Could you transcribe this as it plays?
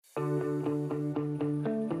Well,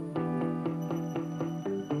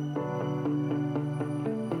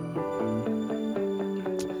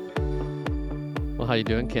 how you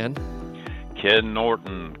doing, Ken? Ken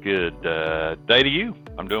Norton, good day to you.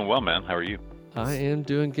 I'm doing well, man. How are you? I am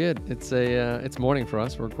doing good. It's morning for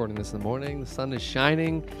us. We're recording this in the morning. The sun is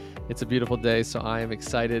shining. It's a beautiful day, so I am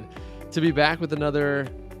excited to be back with another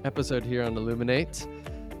episode here on Illuminate.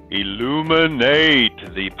 Illuminate,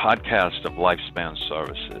 the podcast of Lifespan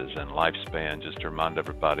Services. And Lifespan, just to remind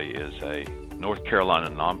everybody, is a North Carolina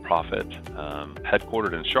nonprofit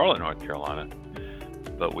headquartered in Charlotte, North Carolina.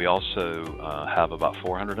 But we also have about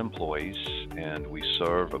 400 employees, and we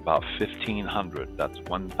serve about 1,500, that's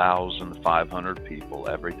 1,500 people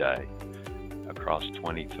every day across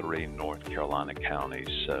 23 North Carolina counties.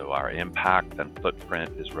 So our impact and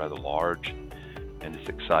footprint is rather large, and it's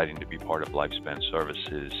exciting to be part of Lifespan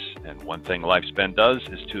Services. And one thing Lifespan does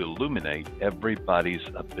is to illuminate everybody's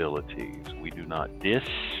abilities. We do not diss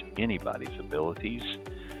anybody's abilities.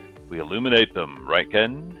 We illuminate them, right,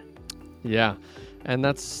 Ken? Yeah. And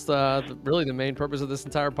that's really the main purpose of this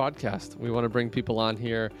entire podcast. We want to bring people on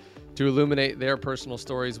here to illuminate their personal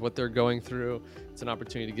stories, what they're going through. It's an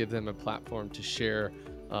opportunity to give them a platform to share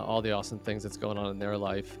all the awesome things that's going on in their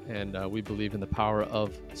life. And we believe in the power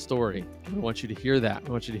of story. We want you to hear that.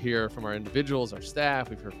 We want you to hear from our individuals, our staff.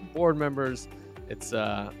 We've heard from board members.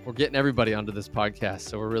 We're getting everybody onto this podcast.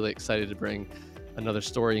 So we're really excited to bring another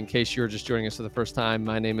story. In case you're just joining us for the first time,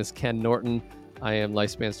 my name is Ken Norton. I am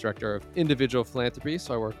Lifespan's Director of Individual Philanthropy,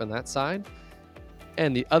 so I work on that side.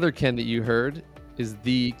 And the other Ken that you heard is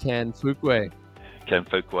the Ken Fuquay. Ken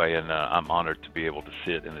Fuquay, and I'm honored to be able to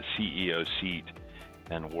sit in the CEO seat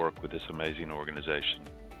and work with this amazing organization.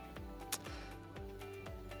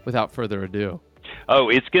 Without further ado. Oh,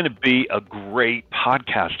 it's going to be a great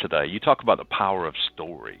podcast today. You talk about the power of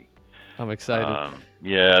story. I'm excited.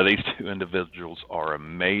 Yeah, these two individuals are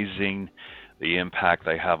amazing. The impact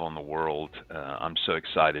they have on the world. I'm so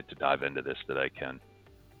excited to dive into this today, Ken.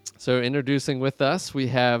 So introducing with us, we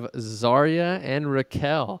have Zaria and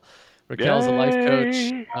Raquel. Raquel's a life coach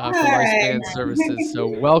for Lifespan Services. So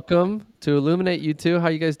welcome to Illuminate, you two. How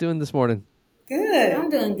are you guys doing this morning? Good. I'm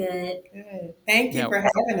doing good. Good. Thank you for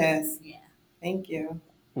having us. Yeah. Thank you.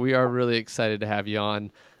 We are really excited to have you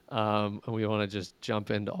on. And we want to just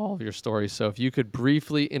jump into all of your stories. So if you could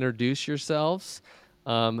briefly introduce yourselves.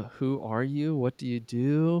 Who are you? What do you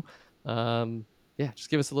do? Just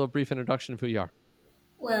give us a little brief introduction of who you are.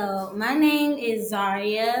 Well, my name is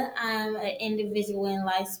Zaria. I'm an individual in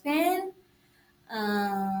Lifespan.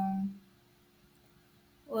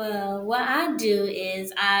 What I do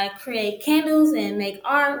is I create candles and make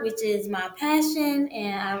art, which is my passion,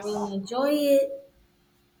 and I really enjoy it.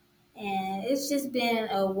 And it's just been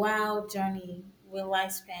a wild journey with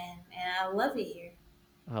Lifespan, and I love it here.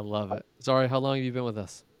 I love it. Zaria, how long have you been with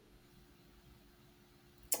us?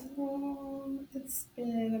 It's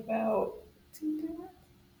been about 2 months.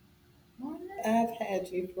 I've had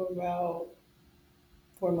you for about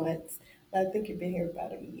 4 months. I think you've been here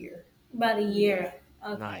about a year. About a year.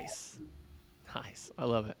 Okay. Nice. I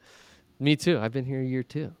love it. Me too. I've been here a year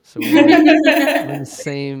too. So we're in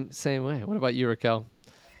the same way. What about you, Raquel?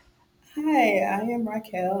 Hi, I am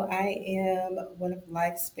Raquel. I am one of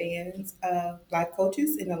Lifespan's life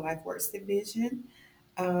coaches in the LifeWorks division.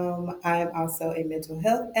 I'm also a mental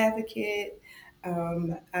health advocate.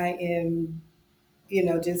 I am,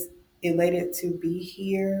 just elated to be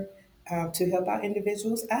here to help out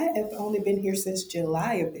individuals. I have only been here since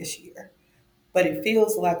July of this year, but it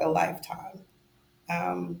feels like a lifetime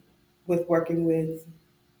with working with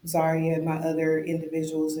Zaria and my other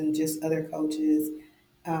individuals and just other coaches.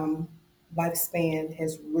 Lifespan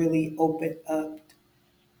has really opened up,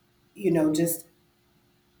 just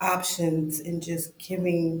options and just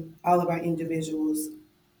giving all of our individuals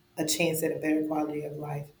a chance at a better quality of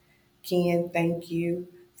life. Ken, thank you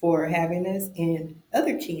for having us. And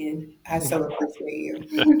other Ken, I so appreciate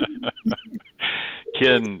you.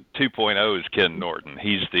 Ken 2.0 is Ken Norton.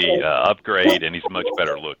 He's the upgrade, and he's much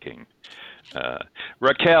better looking.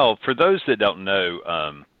 Raquel, for those that don't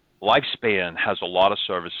know, Lifespan has a lot of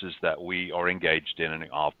services that we are engaged in and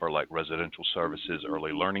offer, like residential services,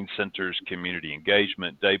 early learning centers, community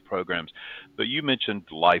engagement, day programs. But you mentioned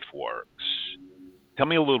LifeWorks. Tell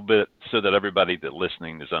me a little bit so that everybody that's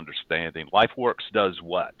listening is understanding. LifeWorks does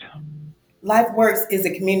what? LifeWorks is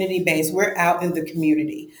a community based. We're out in the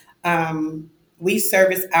community. We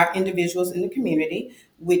service our individuals in the community,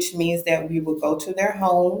 which means that we will go to their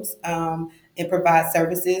homes and provide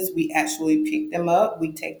services. We actually pick them up.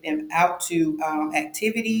 We take them out to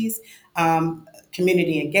activities,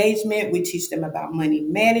 community engagement. We teach them about money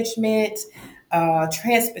management.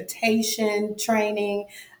 transportation training,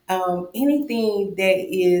 anything that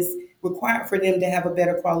is required for them to have a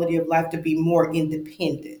better quality of life, to be more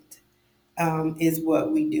independent, is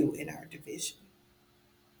what we do in our division.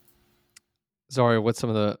 Zaria, what's some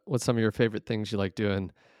of your favorite things you like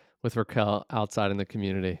doing with Raquel outside in the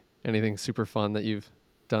community? Anything super fun that you've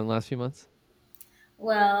done last few months?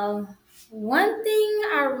 Well, one thing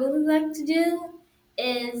I really like to do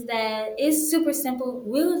is that it's super simple.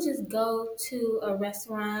 We'll just go to a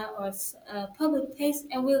restaurant or a public place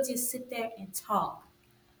and we'll just sit there and talk.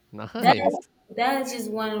 That Nice. that is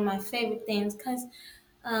just one of my favorite things because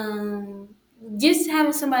um, just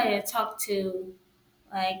having somebody to talk to,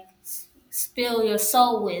 like spill your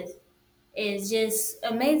soul with, is just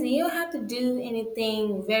amazing. You don't have to do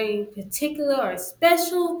anything very particular or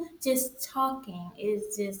special. Just talking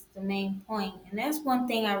is just the main point, and that's one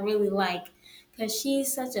thing I really like because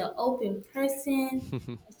she's such an open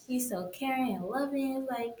person. She's so caring and loving. It's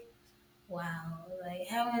like wow, like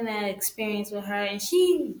having that experience with her, and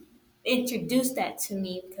she introduced that to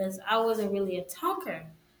me because I wasn't really a talker,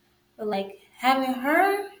 but like having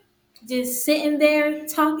her just sitting there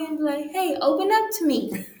talking, like, "Hey, open up to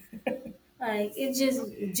me." Like it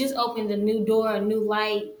just opened a new door, a new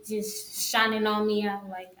light, just shining on me.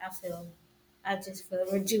 I just feel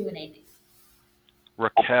rejuvenated.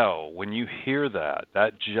 Raquel, when you hear that,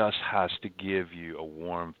 that just has to give you a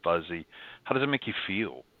warm fuzzy. How does it make you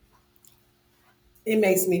feel? It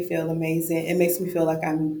makes me feel amazing. It makes me feel like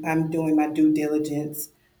I'm doing my due diligence,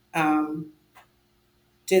 um,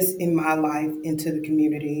 just in my life into the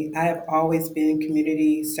community. I have always been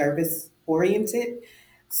community service oriented,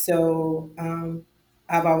 so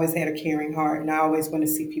I've always had a caring heart, and I always want to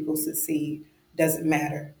see people succeed. Doesn't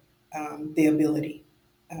matter the ability.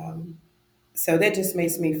 Um, so that just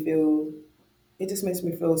makes me feel. It just makes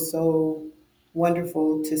me feel so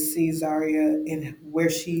wonderful to see Zaria and where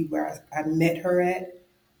I met her at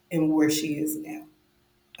and where she is now.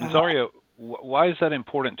 And Uh, Zaria, why is that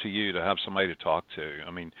important to you to have somebody to talk to?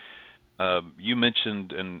 I mean, you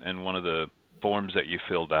mentioned in one of the forms that you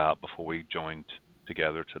filled out before we joined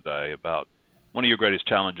together today about one of your greatest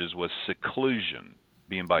challenges was seclusion,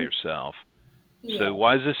 being by yourself. So Yeah.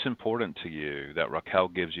 why is this important to you that Raquel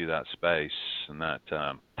gives you that space and that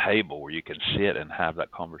table where you can sit and have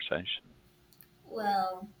that conversation?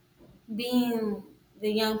 Well, being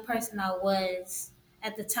the young person I was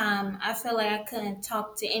at the time, I felt like I couldn't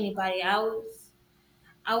talk to anybody.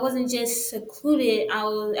 I wasn't just secluded.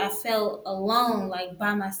 I felt alone, like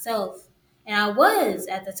by myself, and I was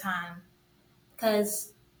at the time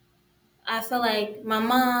because I feel like my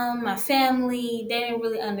mom, my family, they didn't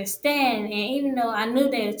really understand. And even though I knew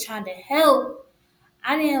they were trying to help,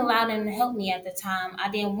 I didn't allow them to help me at the time. I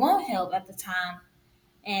didn't want help at the time.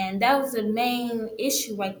 And that was the main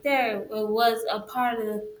issue right there. It was a part of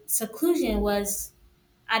the seclusion was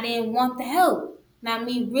I didn't want the help. Not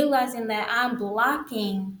me realizing that I'm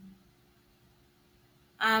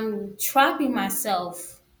trapping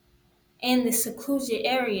myself in the seclusion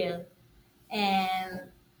area. And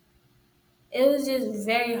it was just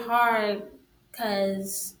very hard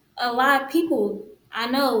because a lot of people I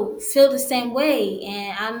know feel the same way,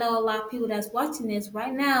 and I know a lot of people that's watching this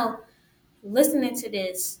right now, listening to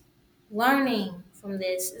this, learning from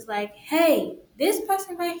this. Is like, hey, this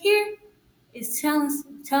person right here is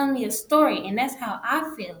telling me a story, and that's how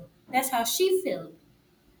I feel. That's how she feels.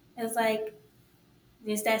 It's like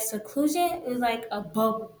there's that seclusion. It was like a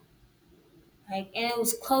bubble, like, and it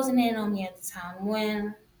was closing in on me at the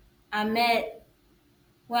time I met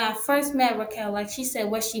when I first met Raquel, like she said,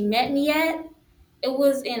 where she met me at, it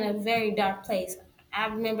was in a very dark place. I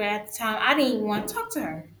remember at the time, I didn't even want to talk to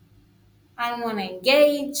her. I didn't want to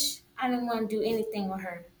engage. I didn't want to do anything with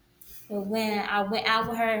her. But when I went out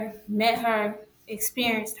with her, met her,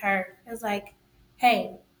 experienced her, it was like,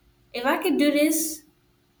 hey, if I could do this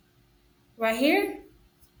right here,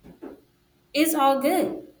 it's all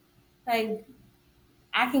good. Like,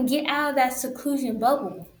 I can get out of that seclusion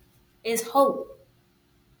bubble. It's hope.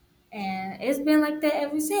 And it's been like that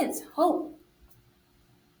ever since. Hope.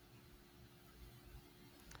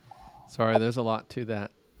 Sorry, there's a lot to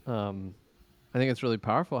that. Um, I think it's really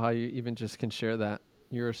powerful how you even just can share that.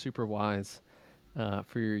 You're super wise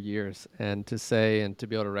for your years, and to say and to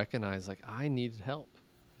be able to recognize, like, I needed help,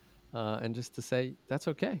 and just to say that's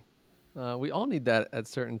okay. We all need that at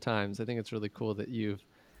certain times. I think it's really cool that you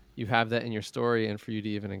have that in your story, and for you to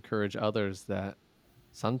even encourage others that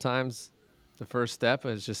sometimes the first step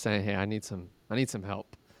is just saying, "Hey, I need some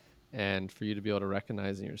help." And for you to be able to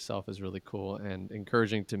recognize in yourself is really cool and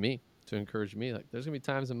encouraging to encourage me. Like, there's gonna be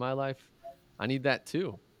times in my life I need that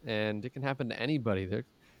too, and it can happen to anybody.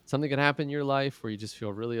 something can happen in your life where you just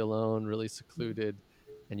feel really alone, really secluded,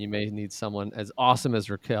 and you may need someone as awesome as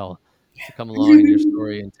Raquel to come along in your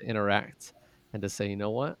story and to interact and to say, you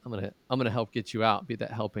know what, I'm gonna help get you out, be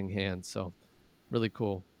that helping hand. So really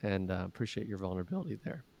cool, and appreciate your vulnerability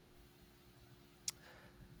there.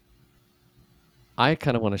 I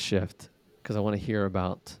kind of want to shift because I want to hear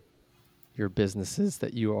about your businesses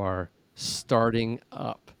that you are starting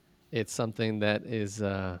up. It's something that is,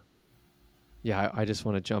 yeah, I just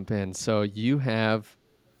want to jump in. So you have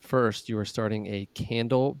first, you are starting a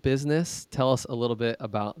candle business. Tell us a little bit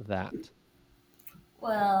about that.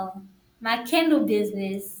 Well, my candle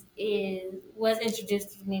business is was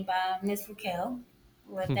introduced to me by Miss Raquel.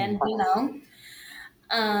 Let that be known.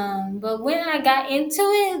 But when I got into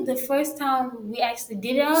it, the first time we actually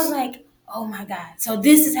did it, I was like, "Oh my god! So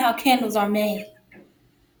this is how candles are made."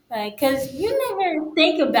 Like, cause you never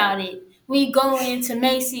think about it. We go into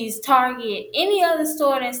Macy's, Target, any other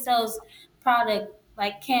store that sells product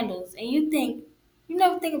like candles, and you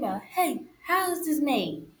never think about, hey, how is this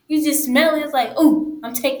made? You just smell it, it's like, oh,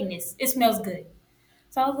 I'm taking this. It smells good.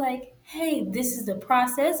 So I was like, hey, this is the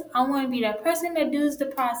process. I want to be that person that does the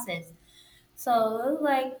process. So it was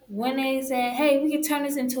like when they said, hey, we can turn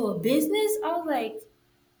this into a business, I was like,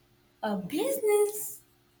 a business?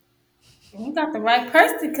 You got the right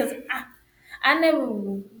person because I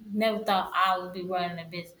never thought I would be running a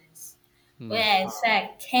business. But Hmm. yeah, it's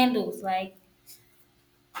like candles, like,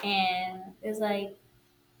 and it's like,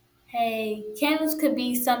 hey, candles could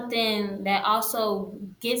be something that also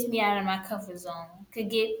gets me out of my comfort zone. Could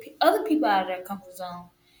get other people out of their comfort zone.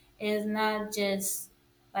 It's not just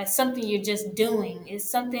like something you're just doing. It's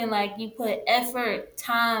something like you put effort,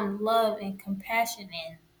 time, love, and compassion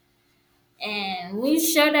in. And we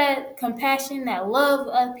share that compassion, that love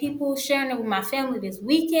of people, sharing it with my family this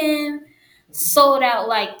weekend, sold out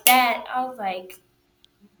like that.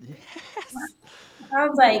 Yes. I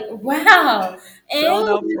was like, wow. And, Selling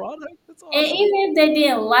out product. That's and awesome. even if they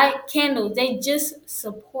didn't like candles, they just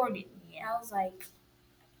supported me. I was like,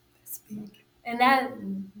 That's big.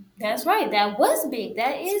 and that's right. That was big.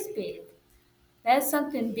 That is big. That's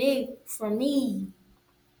something big for me.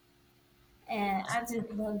 And I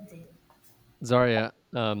just loved it. Zaria,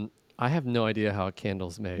 I have no idea how a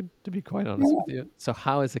candle's made, to be quite honest with you. So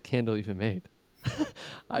how is a candle even made? You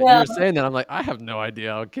Well, were saying that, I'm like, I have no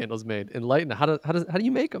idea how a candle's made. Enlighten. How do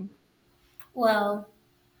you make them? well,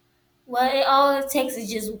 all it takes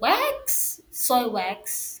is just wax, soy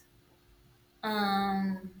wax,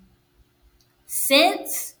 um,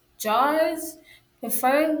 scents, jars,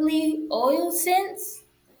 preferably oil scents,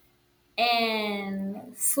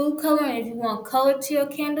 and food coloring if you want color to your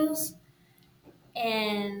candles,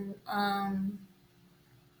 and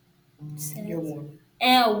You're scents, warm.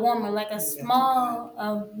 and a warmer, like a Melting pot.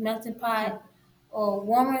 small melting pot or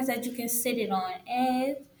warmers that you can sit it on.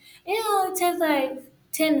 And it only takes like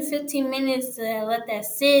 10 to 15 minutes to let that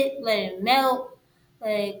sit, let it melt,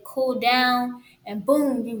 let it cool down, and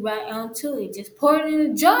boom, you right onto it. Just pour it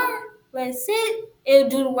in a jar, let it sit, it'll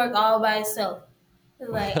do the work all by itself. It's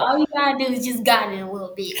like all you gotta do is just guide it a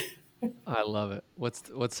little bit. I love it. What's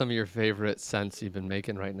some of your favorite scents you've been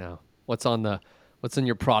making right now? What's in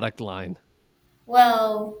your product line?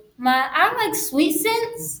 Well, I like sweet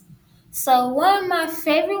scents. So one of my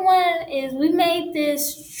favorite one is we made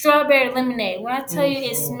this strawberry lemonade. When I tell you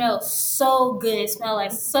it smells so good, it smells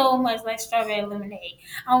like so much like strawberry lemonade.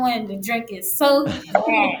 I wanted to drink it so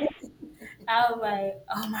bad. I was like,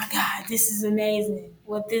 oh my god, this is amazing.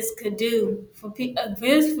 What this could do for people,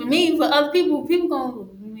 for me, for other people. People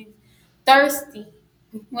gonna be thirsty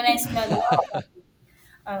when they smell it.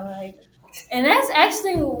 All right. And that's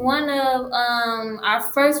actually one of our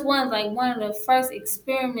first ones, like one of the first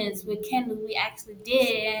experiments with candles we actually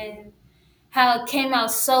did, and how it came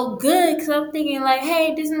out so good. Because I'm thinking like,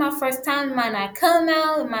 hey, this is my first time. It might not come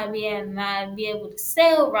out. It might be not be able to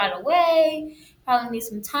sell right away. Probably need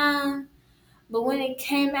some time. But when it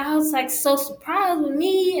came out, I was like so surprised with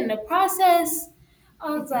me and the process.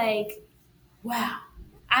 I was like, wow,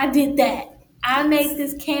 I did that. I made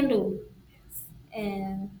this candle,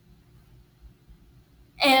 and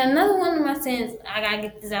another one of my scents, I gotta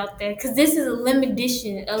get this out there because this is a limited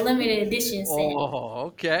edition scent. Oh,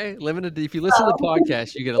 okay. Limited. If you listen to the So,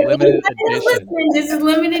 podcast, you get a if limited anybody's edition. listening, this is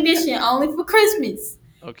limited edition, only for Christmas.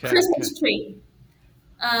 Okay. Okay. Christmas tree.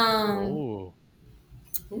 Um, Oh,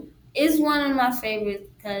 is one of my favorites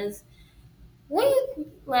because when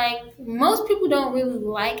you, like most people don't really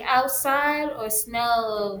like outside or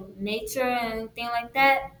smell of nature and anything like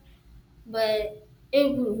that, but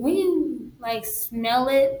when you like smell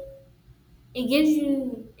it gives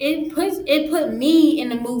you it put me in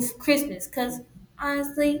the mood for Christmas because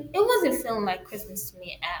honestly, it wasn't feeling like Christmas to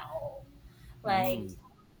me at all. Like, Mm.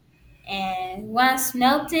 and when I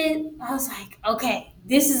smelt it, I was like, okay,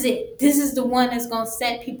 this is it. This is the one that's gonna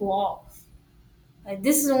set people off. Like,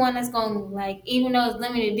 this is the one that's gonna, like, even though it's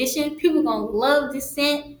limited edition, people gonna love this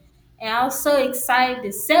scent. And I was so excited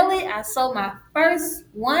to sell it. I sold my first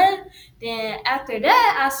one. Then after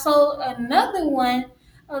that, I sold another one.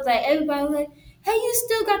 I was like, everybody was like, hey, you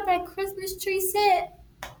still got that Christmas tree set?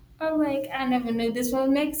 I was like, I never knew this would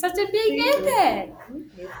make such a big Me too. impact. Me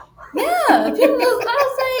too. Yeah, I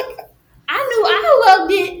was like, I knew I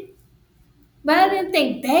loved it, but I didn't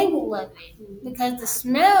think they would love it because the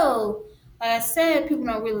smell, like I said, people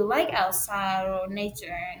don't really like outside or nature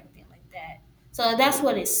or anything like that. So that's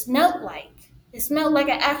what it smelled like. It smelled like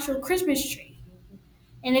an actual Christmas tree.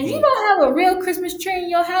 And if you Mm. don't have a real Christmas tree in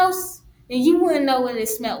your house, then you wouldn't know what it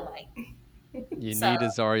smelled like. You So, need a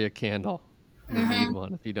Zaria candle. You need hmm,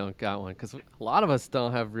 one if you don't got one, because a lot of us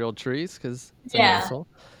don't have real trees because it's a yeah. hassle.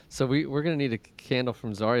 So we're gonna need a candle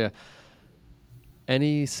from Zaria.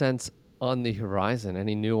 Any sense on the horizon?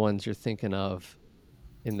 Any new ones you're thinking of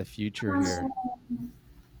in the future here?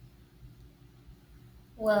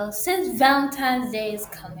 Well, since Valentine's Day is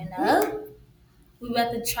coming up, we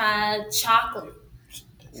about to try chocolate.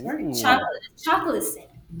 That's right. Ooh, Chocolate scent.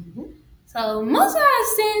 Hmm. So most of our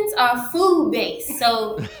scents are food based.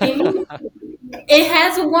 So if you, it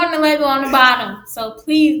has a warning label on the bottom. So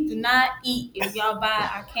please do not eat if y'all buy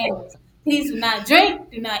our candles. Please do not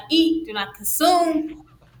drink, do not eat, do not consume,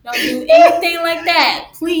 don't do anything like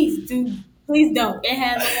that. Please don't. It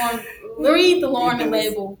has a warning. Read the It warning does.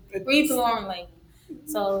 label. Read the It's, warning label.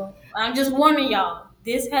 So I'm just warning y'all.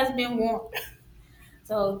 This has been warned.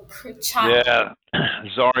 So chocolate. Yeah,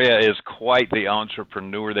 Zaria is quite the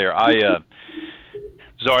entrepreneur there.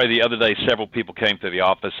 Zaria, the other day, several people came to the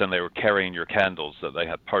office and they were carrying your candles that they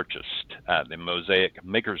had purchased at the Mosaic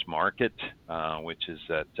Makers Market, which is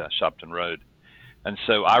at Shopton Road. And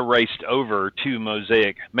so I raced over to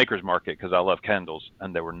Mosaic Makers Market because I love candles,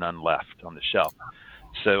 and there were none left on the shelf.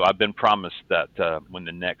 So I've been promised that when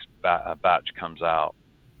the next batch comes out,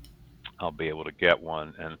 I'll be able to get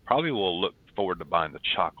one, and probably will look forward to buying the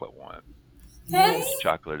chocolate one. Okay. yes.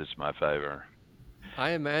 Chocolate is my favorite.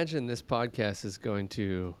 I imagine this podcast is going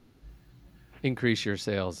to increase your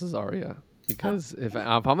sales, Zaria, because if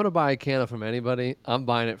I'm gonna buy a candle from anybody, I'm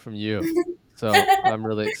buying it from you. So I'm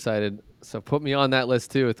really excited. So put me on that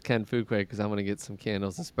list too with Ken Fuquay because I'm gonna get some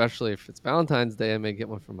candles, especially if it's Valentine's Day. I may get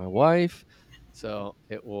one for my wife, so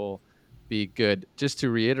it will be good. Just to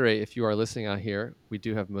reiterate, if you are listening out here, we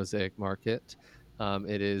do have Mosaic Market.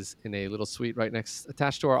 It is in a little suite right next,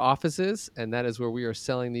 attached to our offices, and that is where we are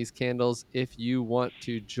selling these candles. If you want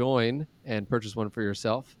to join and purchase one for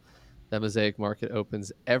yourself, the Mosaic Market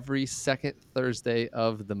opens every second Thursday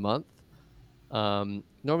of the month,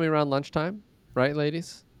 normally around lunchtime, right,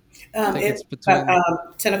 ladies? I think it's It between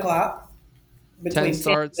 10 o'clock, 10 between 10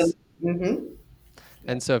 starts. and mm-hmm.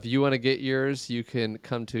 And Yep. so if you want to get yours, you can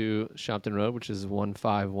come to Shopton Road, which is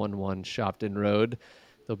 1511 Shopton Road.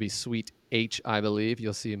 There'll be Suite H, I believe.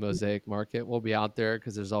 You'll see Mosaic Market. We'll be out there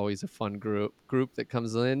because there's always a fun group that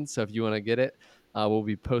comes in. So if you want to get it, we'll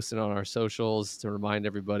be posting on our socials to remind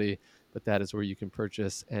everybody. But that is where you can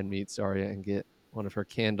purchase and meet Zaria and get one of her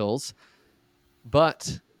candles.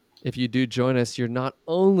 But if you do join us, you're not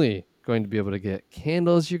only going to be able to get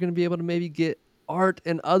candles, you're going to be able to maybe get art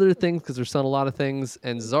and other things because we're selling a lot of things.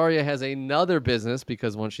 And Zaria has another business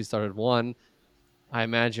because once she started one, I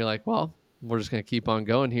imagine you're like, well, we're just going to keep on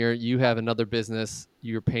going here. You have another business,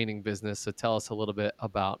 your painting business. So tell us a little bit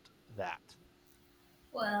about that.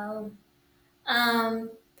 Well,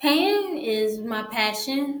 painting is my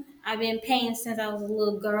passion. I've been painting since I was a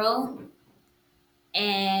little girl,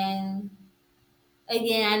 and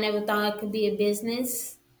again, I never thought it could be a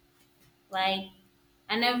business. Like,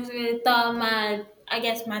 I never really thought I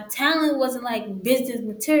guess my talent wasn't like business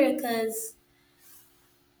material because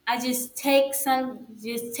I just take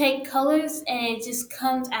colors and it just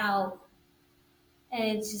comes out, and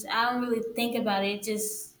it just I don't really think about it. It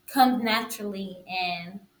just comes naturally,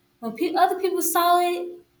 and when other people saw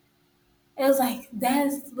it, it was like that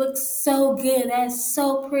looks so good. That's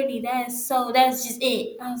so pretty. That's just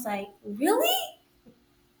it. I was like, really?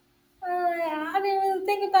 I didn't really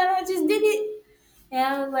think about it. I just did it. And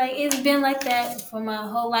I was like, it's been like that for my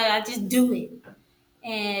whole life. I just do it.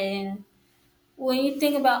 And when you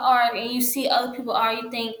think about art and you see other people art, you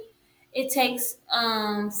think it takes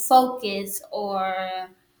focus or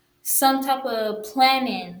some type of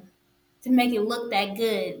planning to make it look that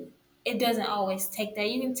good. It doesn't always take that.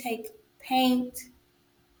 You can take paint,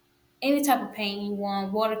 any type of paint you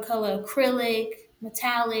want, watercolor, acrylic,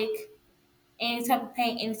 metallic, any type of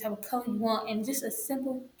paint, any type of color you want, and just a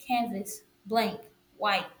simple canvas, blank,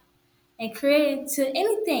 white, and create it to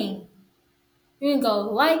anything. You can go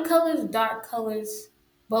light colors, dark colors,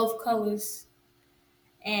 both colors,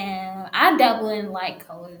 and I dabble in light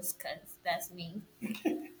colors because that's me.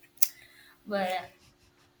 But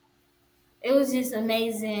it was just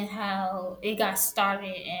amazing how it got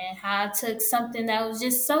started and how I took something that was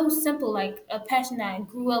just so simple, like a passion that I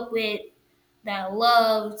grew up with, that I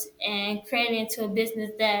loved, and created into a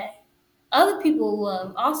business that other people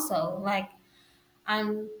love also. Like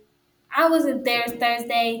I'm I wasn't there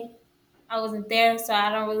Thursday. I wasn't there, so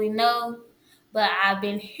I don't really know. But I've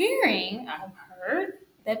heard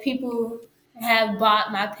that people have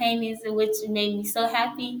bought my paintings, which made me so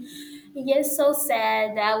happy. And yet so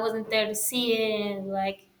sad that I wasn't there to see it and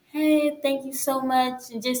like, hey, thank you so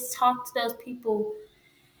much, and just talk to those people.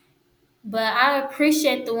 But I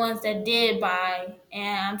appreciate the ones that did buy,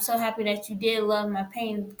 and I'm so happy that you did love my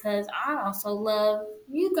paintings because I also love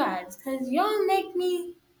you guys because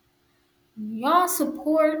y'all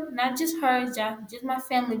support not just her, just my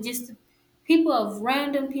family, just people of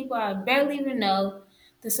random people I barely even know.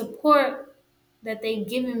 The support that they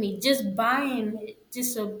given me, just buying it,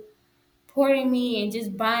 just supporting me, and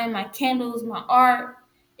just buying my candles, my art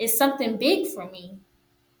is something big for me.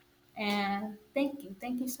 And thank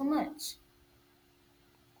you so much.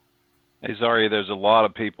 Hey, Zaria, there's a lot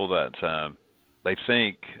of people that they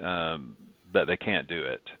think that they can't do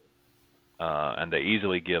it, and they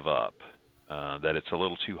easily give up. That it's a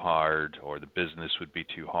little too hard, or the business would be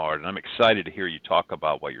too hard. And I'm excited to hear you talk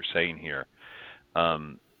about what you're saying here.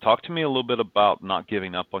 Talk to me a little bit about not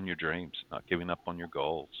giving up on your dreams, not giving up on your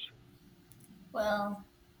goals. Well,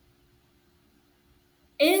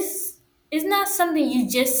 it's not something you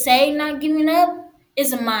just say not giving up.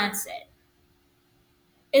 It's a mindset.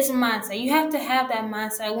 It's a mindset. You have to have that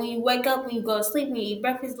mindset when you wake up, when you go to sleep, when you eat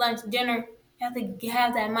breakfast, lunch, dinner. You have to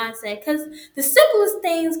have that mindset because the simplest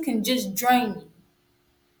things can just drain you.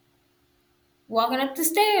 Walking up the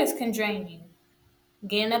stairs can drain you.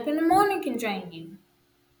 Getting up in the morning can drain you.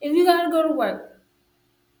 If you gotta go to work,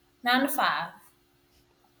 9 to 5,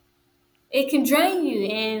 it can drain you.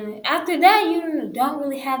 And after that, you don't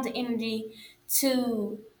really have the energy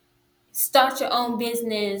to start your own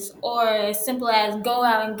business or as simple as go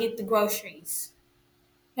out and get the groceries.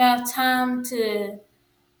 You have time to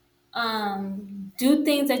do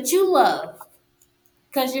things that you love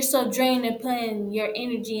because you're so drained and putting your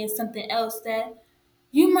energy in something else that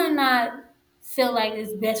you might not feel like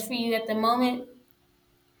is best for you at the moment,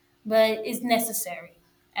 but it's necessary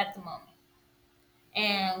at the moment.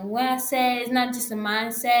 And when I say it's not just a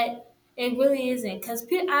mindset, it really isn't. Because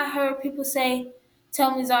I heard people say,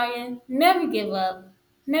 tell me, Zaria, never give up,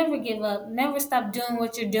 never stop doing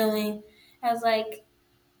what you're doing. I was like,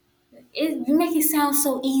 you make it sound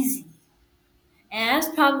so easy. And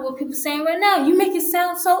that's probably what people are saying right now. You make it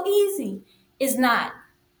sound so easy. It's not.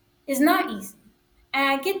 It's not easy. And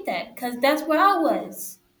I get that because that's where I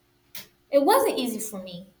was. It wasn't easy for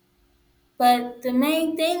me. But the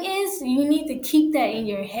main thing is you need to keep that in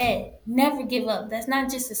your head. Never give up. That's not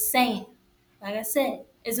just a saying. Like I said,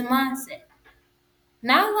 it's a mindset.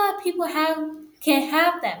 Not a lot of people can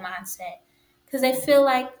have that mindset because they feel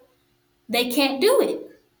like they can't do it.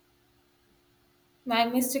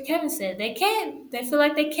 Like Mr. Kevin said, they can't. They feel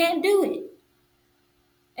like they can't do it.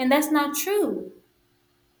 And that's not true.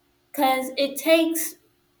 Because it takes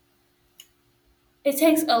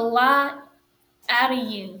a lot out of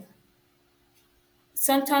you.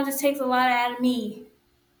 Sometimes it takes a lot out of me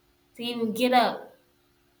to even get up.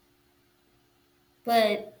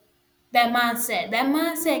 But that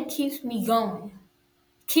mindset keeps me going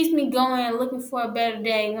and looking for a better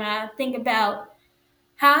day. When I think about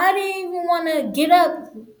how I didn't even want to get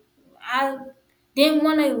up, I didn't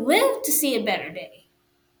want to live to see a better day.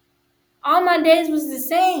 All my days was the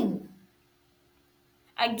same.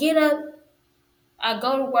 I get up, I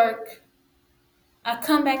go to work, I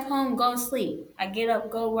come back home, go to sleep. I get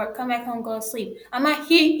up, go to work, come back home, go to sleep. I might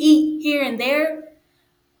eat here and there,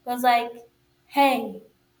 but it's like, hey,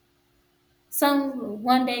 some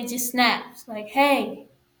one day just snaps. Like, hey,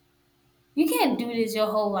 you can't do this your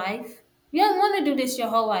whole life. You don't want to do this your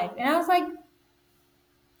whole life. And I was like,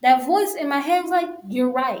 that voice in my head was like,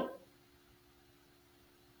 you're right.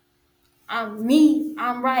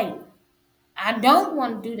 I'm right. I don't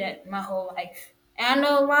want to do that my whole life. And I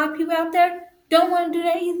know a lot of people out there don't want to do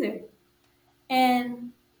that either.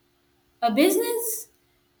 And a business,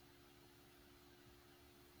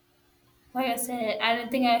 like I said, I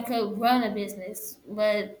didn't think I could run a business,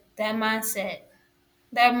 but that mindset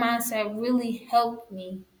really helped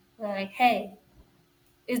me. Like, hey,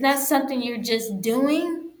 It's not something you're just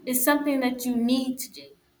doing. It's something that you need to do.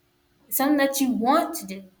 It's something that you want to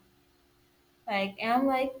do. Like, and I'm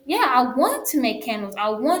like, yeah, I want to make candles. I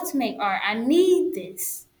want to make art. I need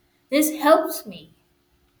this. This helps me.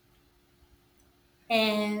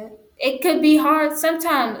 And it could be hard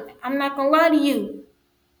sometimes. I'm not gonna lie to you.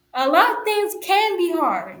 A lot of things can be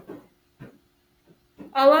hard.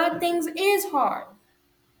 A lot of things is hard.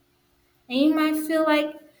 And you might feel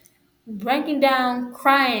like breaking down,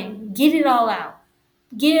 crying, get it all out.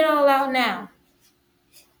 Get it all out now.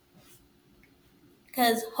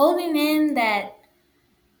 Cause holding in that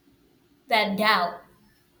doubt,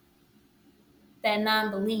 that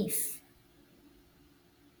non belief,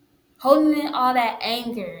 holding in all that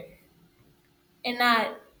anger and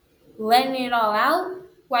not letting it all out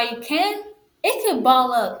while you can, it could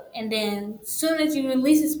ball up and then soon as you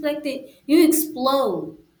release expect it, you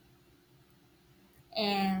explode.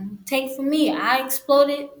 And take for me, I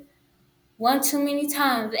exploded one too many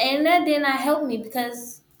times. And that did not help me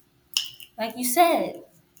because like you said,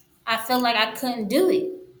 I felt like I couldn't do it.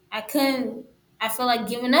 I couldn't I felt like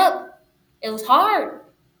giving up. It was hard.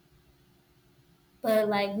 But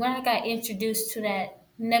like when I got introduced to that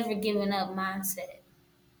never giving up mindset,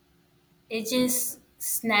 it just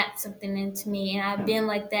snapped something into me and I've been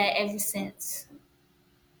like that ever since.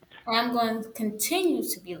 And I'm going to continue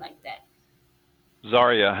to be like that.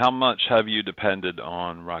 Zaria, how much have you depended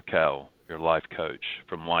on Raquel, your life coach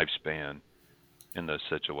from Lifespan, in those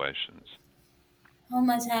situations? How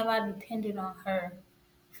much have I depended on her?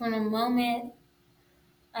 From the moment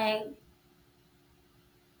like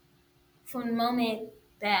from the moment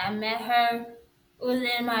that I met her, it was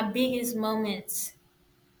in my biggest moments,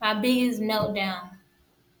 my biggest meltdown.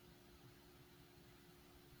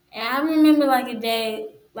 And I remember like a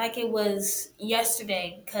day, like it was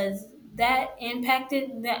yesterday, because that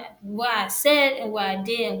impacted that what I said and what I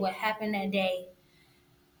did and what happened that day.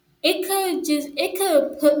 It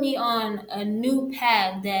could put me on a new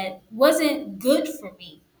path that wasn't good for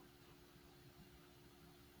me.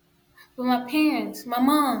 But my parents, my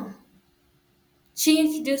mom, she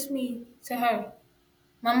introduced me to her.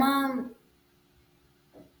 My mom,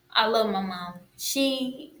 I love my mom.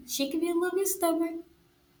 She can be a little bit stubborn,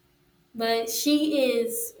 but she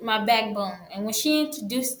is my backbone. And when she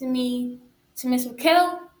introduced me to Miss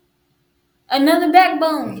Raquel, another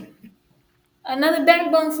another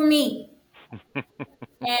backbone for me.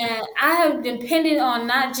 And I have depended on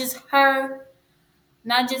not just her,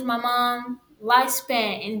 not just my mom,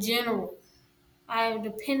 lifespan in general. I have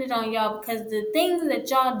depended on y'all because the things that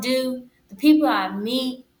y'all do, the people I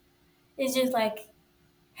meet, it's just like,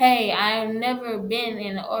 hey, I've never been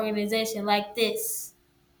in an organization like this.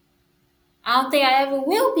 I don't think I ever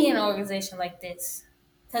will be in an organization like this.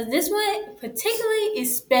 Because this one particularly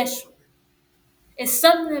is special. It's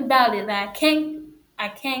something about it that I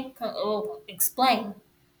can't explain.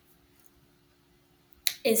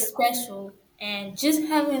 It's special. And just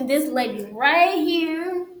having this lady right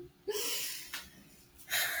here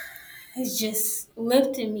has just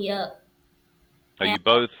lifted me up. Oh,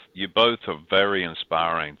 And you both are very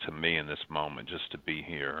inspiring to me in this moment just to be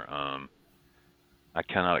here. I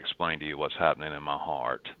cannot explain to you what's happening in my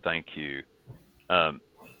heart. Thank you. Um,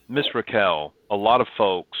 Miss Raquel, a lot of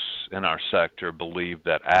folks in our sector believe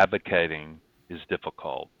that advocating is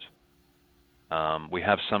difficult. We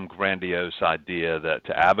have some grandiose idea that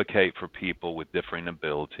to advocate for people with differing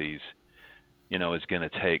abilities, is going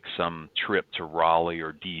to take some trip to Raleigh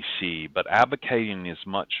or DC, but advocating is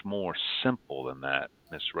much more simple than that,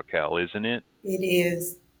 Miss Raquel, isn't it? It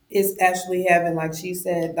is. It's actually having, like she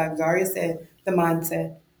said, like Zaria said, the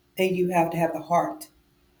mindset, and you have to have the heart.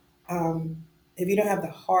 If you don't have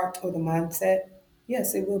the heart or the mindset,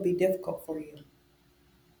 yes, it will be difficult for you.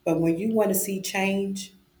 But when you want to see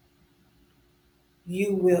change,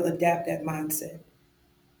 you will adapt that mindset.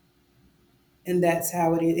 And that's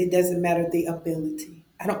how it is. It doesn't matter the ability.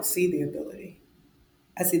 I don't see the ability.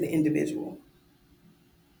 I see the individual.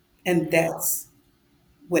 And that's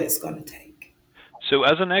what it's going to take. So,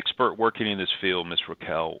 as an expert working in this field, Miss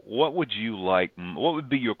Raquel, what would you like? What would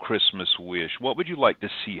be your Christmas wish? What would you like to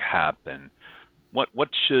see happen? What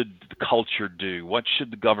should the culture do? What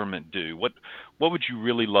should the government do? What would you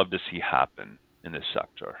really love to see happen in this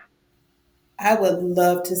sector? I would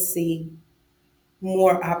love to see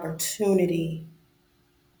more opportunity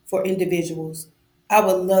for individuals. I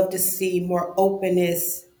would love to see more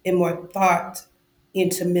openness and more thought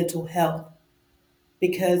into mental health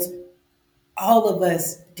because all of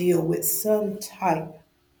us deal with some type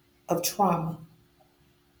of trauma.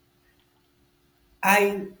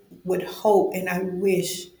 I would hope and I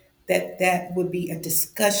wish that that would be a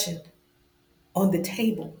discussion on the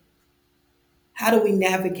table. How do we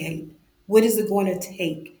navigate? What is it going to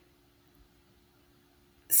take?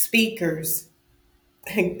 Speakers,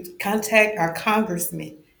 contact our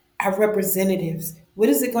congressmen, our representatives. What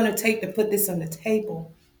is it going to take to put this on the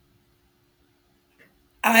table?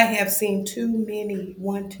 I have seen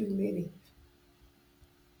one too many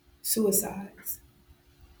suicides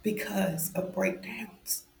because of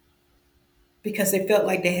breakdowns, because they felt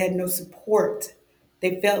like they had no support.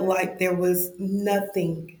 They felt like there was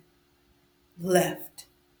nothing left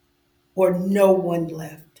or no one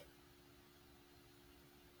left.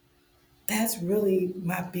 That's really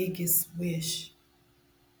my biggest wish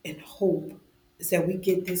and hope is that we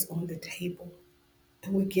get this on the table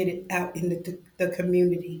and we get it out in the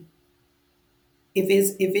community. If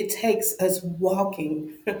it takes us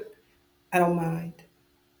walking, I don't mind.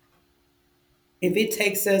 If it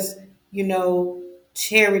takes us,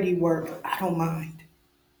 charity work, I don't mind.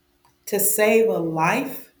 To save a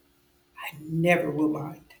life, I never will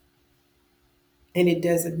mind. And it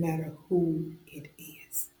doesn't matter who it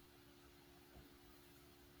is.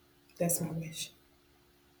 That's my wish.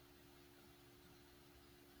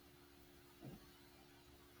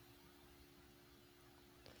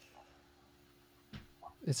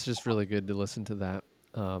 It's just really good to listen to that.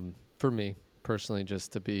 For me personally,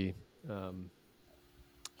 just to be, I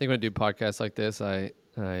think when I do podcasts like this,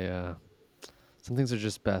 some things are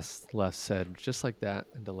just best left said just like that,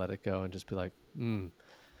 and to let it go and just be like,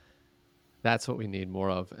 that's what we need more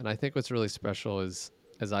of. And I think what's really special is,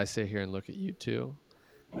 as I sit here and look at you two,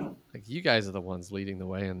 like you guys are the ones leading the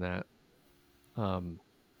way in that.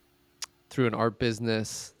 Through an art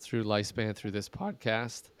business, through Lifespan, through this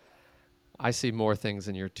podcast, I see more things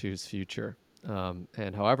in your two's future.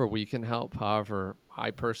 And however we can help, however I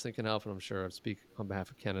personally can help, and I'm sure I speak on behalf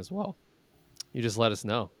of Ken as well, you just let us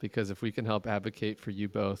know, because if we can help advocate for you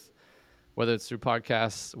both, whether it's through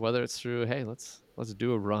podcasts, whether it's through, hey, let's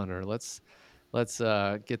do a run, or let's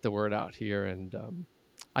get the word out here. And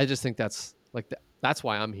I just think that's like that's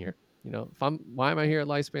why I'm here. Why am I here at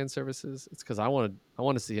Lifespan Services? It's because I want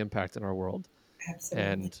to see impact in our world,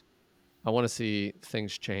 Absolutely. and I want to see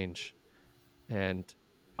things change. And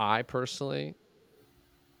I personally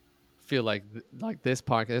feel like this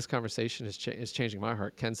podcast, this conversation is changing my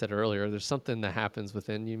heart. Ken said earlier, there's something that happens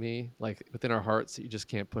within me, like within our hearts, that you just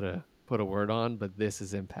can't put a word on. But this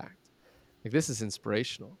is impact. Like, this is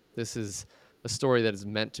inspirational. This is a story that is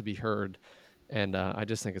meant to be heard, and I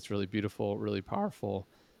just think it's really beautiful, really powerful.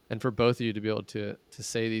 And for both of you to be able to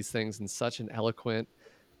say these things in such an eloquent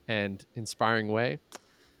and inspiring way,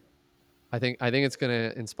 I think it's going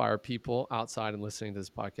to inspire people outside and listening to this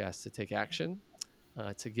podcast to take action,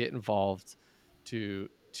 to get involved, to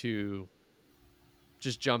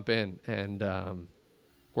just jump in and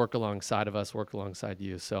work alongside of us, work alongside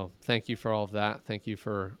you. So thank you for all of that. Thank you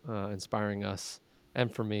for inspiring us,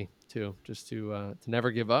 and for me too, just to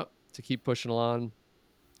never give up, to keep pushing along,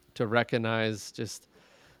 to recognize just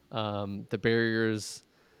the barriers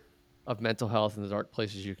of mental health and the dark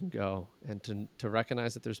places you can go, and to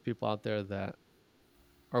recognize that there's people out there that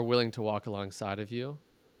are willing to walk alongside of you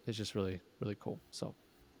is just really, really cool. So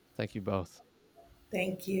thank you both.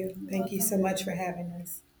 Thank you. You're Thank you so welcome. much for having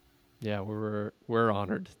us. Yeah, we're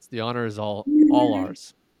honored. The honor is all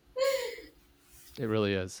ours. It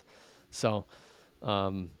really is. So,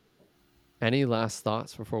 any last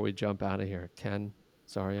thoughts before we jump out of here? Ken,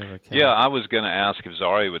 Zaria, Yeah, Raquel? I was going to ask if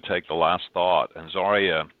Zaria would take the last thought. And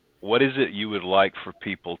Zaria, what is it you would like for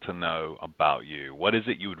people to know about you? What is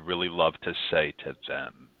it you would really love to say to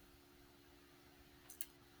them?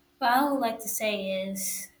 What I would like to say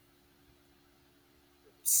is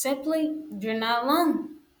simply, you're not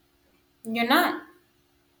alone. You're not.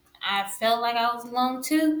 I felt like I was alone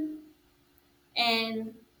too.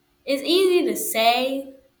 And it's easy to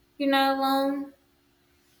say you're not alone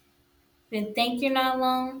than think you're not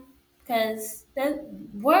alone, because that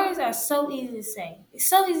words are so easy to say. It's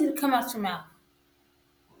so easy to come out your mouth.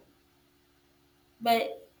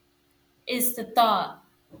 But it's the thought.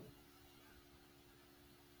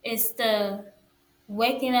 It's the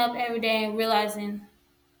waking up every day and realizing,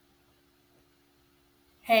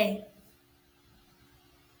 hey,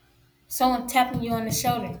 someone tapping you on the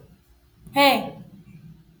shoulder. Hey,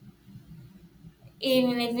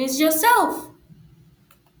 even if it's yourself.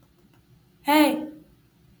 Hey,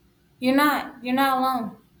 you're not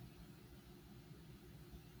alone.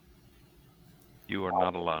 You are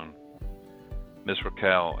not alone. Miss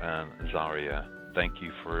Raquel and Zaria, thank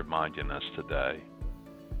you for reminding us today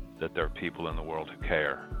that there are people in the world who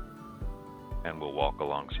care and will walk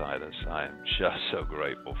alongside us. I am just so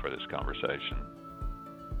grateful for this conversation.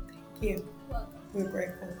 Thank you. We're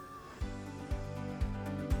grateful.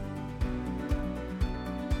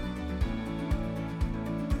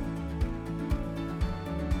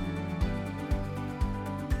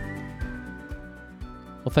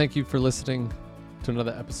 Well, thank you for listening to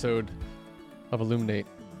another episode of Illuminate.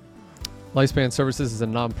 Lifespan Services is a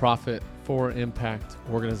nonprofit for impact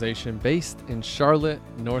organization based in Charlotte,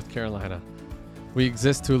 North Carolina. We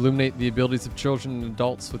exist to illuminate the abilities of children and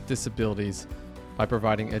adults with disabilities by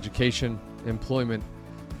providing education, employment,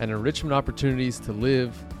 and enrichment opportunities to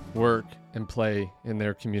live, work, and play in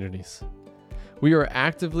their communities. We are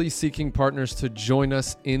actively seeking partners to join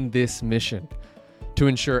us in this mission to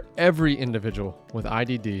ensure every individual with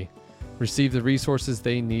IDD receive the resources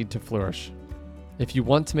they need to flourish. If you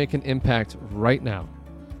want to make an impact right now,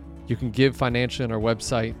 you can give financially on our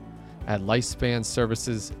website at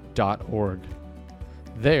lifespanservices.org.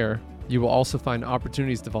 There, you will also find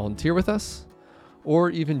opportunities to volunteer with us or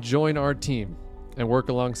even join our team and work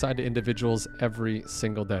alongside the individuals every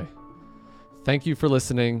single day. Thank you for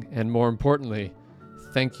listening, and more importantly,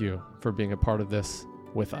 thank you for being a part of this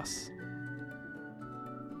with us.